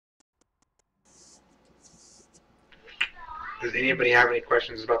Does anybody have any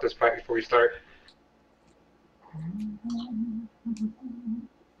questions about this fight before we start?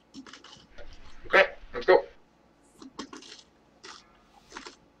 Okay, let's go.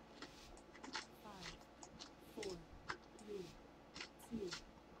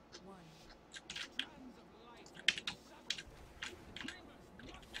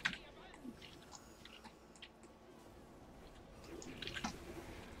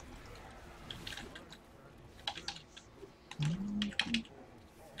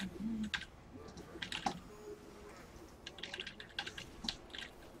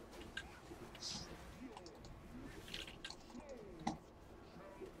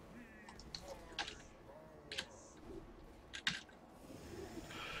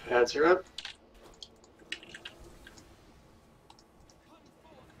 Ads are up.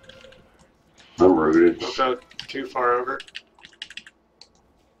 I'm rooted. Don't go too far over.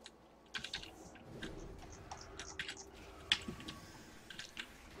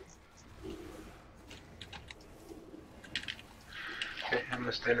 Okay, I'm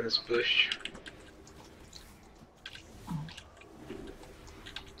gonna stand in this bush.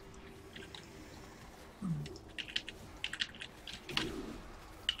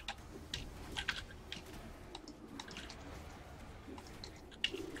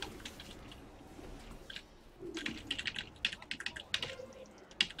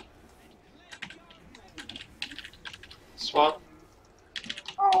 Swap.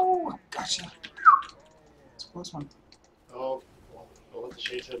 Oh, gotcha. It's a close one. Oh, well, don't let the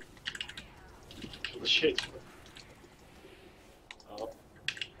shades hit. Kill the shades. Oh.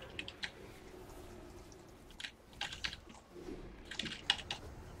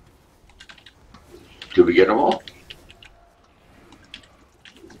 Did we get them all?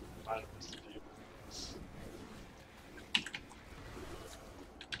 Might have missed a few.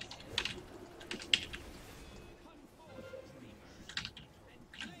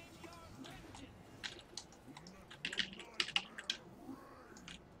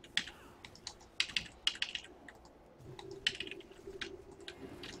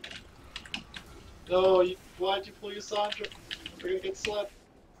 No, why'd you pull your Sandra? We're gonna get slapped.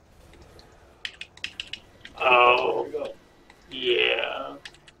 Oh, There we go. yeah.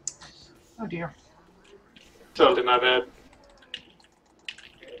 Oh dear. Totally my bad.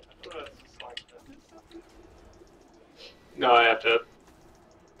 No, I have to.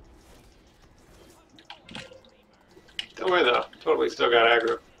 Don't worry though. Totally still got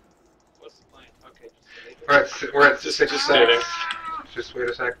aggro. What's the plan? Okay, We're at just 6 sitting. seconds. Just wait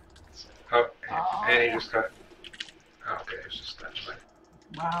a sec. Oh, and he just got. Oh, okay, it's just that way.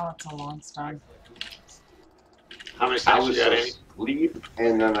 Wow, that's a long stun. How many I stacks you was got, Amy? asleep,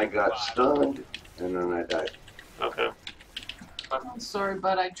 and then I got stunned, and then I died. Okay. I'm sorry,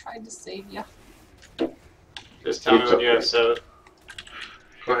 but I tried to save you. Just tell me It's when you have okay. 7.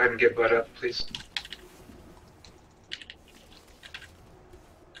 Go ahead and get Bud up, please.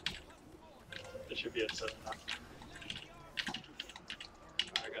 It should be at 7 now.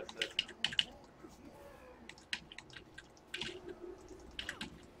 I got 7.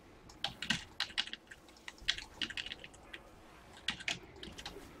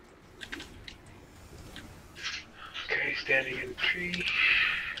 Okay, standing in the tree.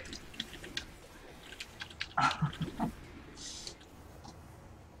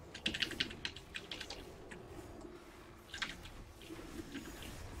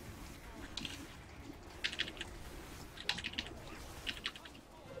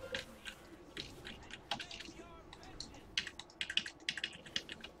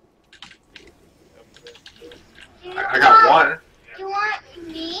 I got one. You want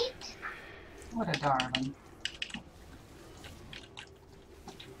meat? What a darling.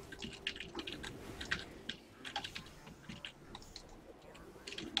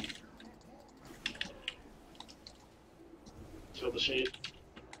 Kill the shade.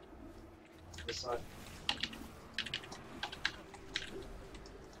 This side.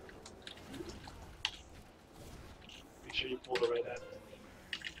 Make sure you pull the right end.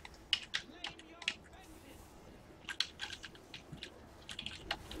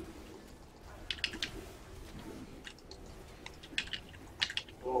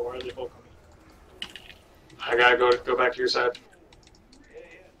 Whoa, where are they both coming? I gotta go back to your side.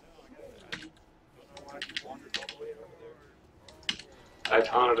 I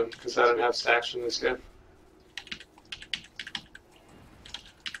taunted him because I didn't have stacks from this guy.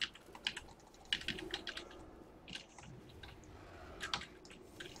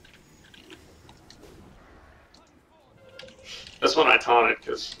 This one I taunted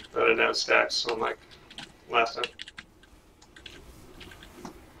because I didn't have stacks, so I'm like, last time.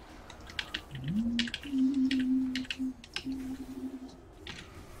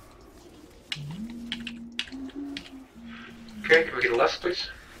 Okay, can we get a less, please?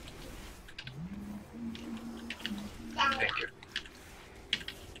 Thank you.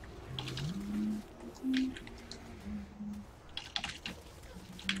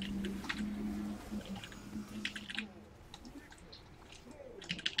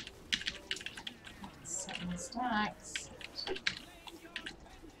 Seven stacks.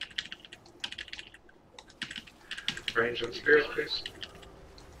 Range on spears, please.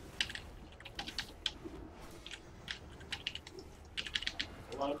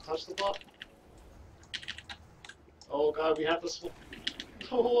 Let him touch the ball. Oh god, we have to swap.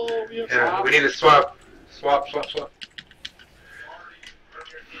 Oh, we have Yeah, swap. we need to swap. Swap, swap, swap.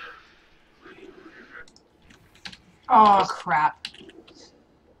 Oh crap.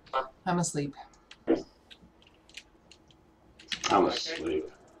 I'm asleep. I'm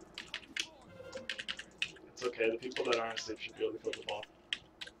asleep. It's okay, the people that aren't asleep should be able to kill the ball.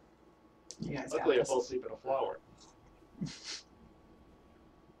 You guys got Luckily, I this. fell asleep in a flower.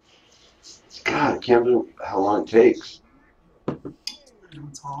 God, I can't believe how long it takes.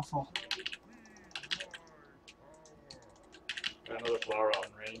 It's awful. Got another flower out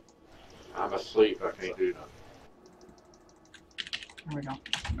in rain. I'm asleep. I can't do nothing. There we go.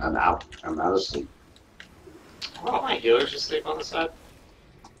 I'm out. I'm out of sleep. Well, my healers just sleep on the side.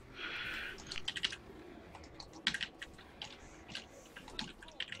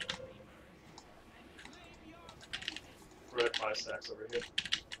 We're at 5 stacks over here.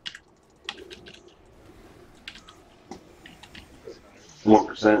 Doesn't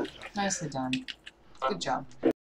matter. 1%. Nicely done. Good job.